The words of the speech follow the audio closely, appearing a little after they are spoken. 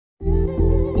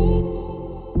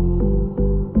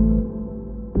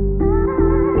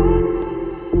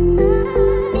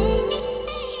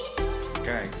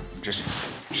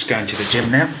going to the gym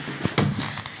now.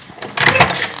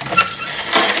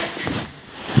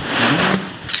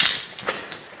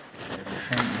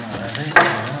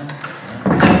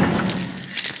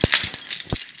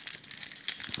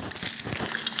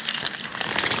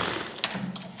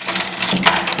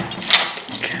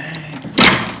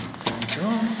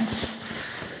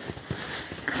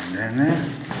 Down there.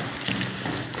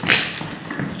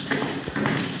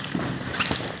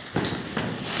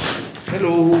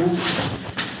 Hello.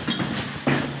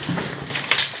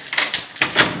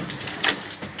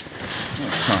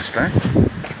 That's nice day.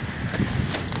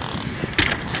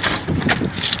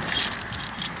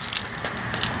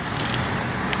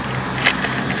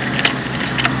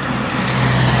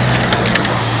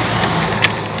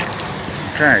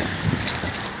 Okay.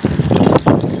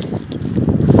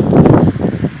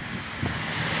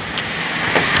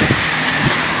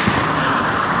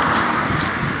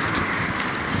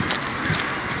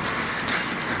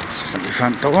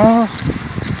 Front door.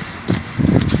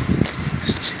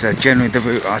 This is generally the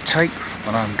route I take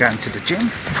when I'm going to the gym.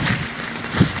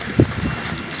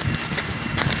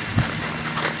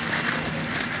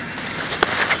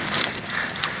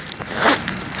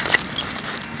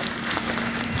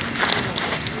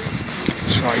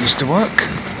 That's where I used to work.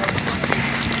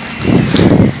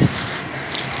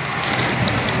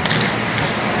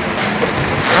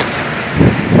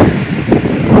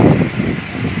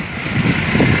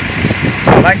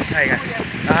 There you go.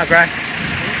 Ah, great.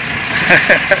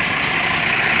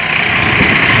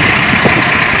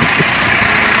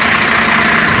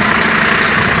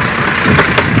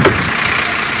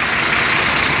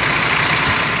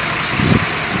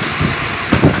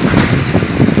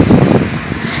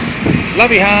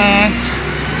 Love you, hon.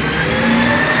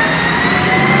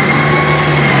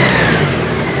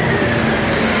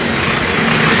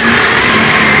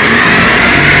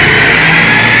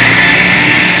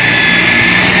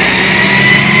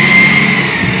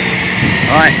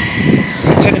 Alright,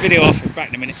 I'll turn the video off, we'll be back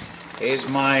in a minute. Here's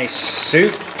my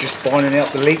soup, just boiling up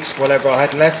the leeks, whatever I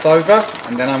had left over,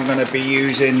 and then I'm going to be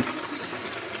using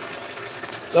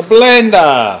the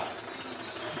blender.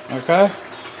 Okay?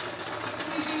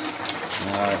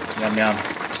 Yum yum.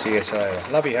 See you later.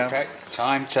 Love you, okay.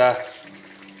 Time to...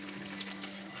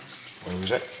 Where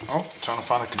was it? Oh, trying to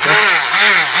find a control.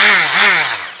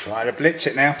 Try to blitz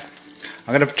it now.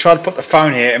 I'm going to try to put the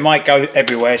phone here, it might go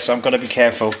everywhere, so I'm going to be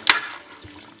careful.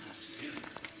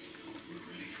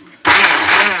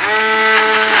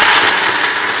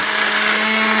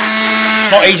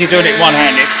 Not easy doing it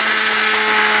one-handed.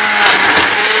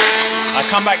 I'll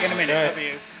come back in a minute.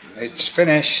 It's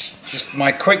finished. Just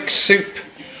my quick soup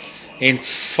in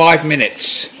 5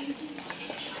 minutes.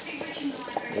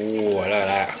 Oh, look at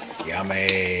that.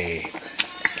 Yummy.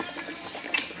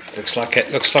 Looks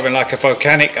something like a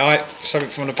volcanic, something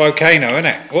from a volcano, isn't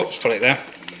it? Whoops, put it there.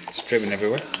 It's driven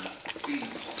everywhere.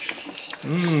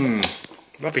 Mmm.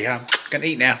 Lovely, hun. Gonna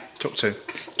eat now. Talk to.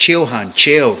 Chill, hun.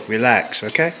 Chill. Relax,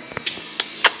 okay?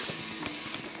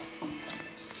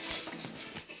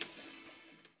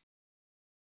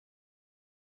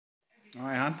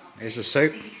 Alright, hon, here's the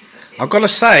soup. I've got to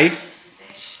say,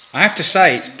 I have to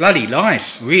say, it's bloody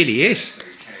nice, really is.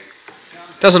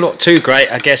 Doesn't look too great,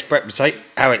 I guess, replicate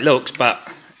how it looks, but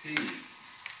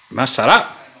must that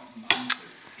up.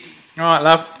 Alright,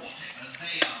 love.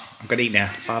 I'm going to eat now.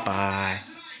 Bye bye.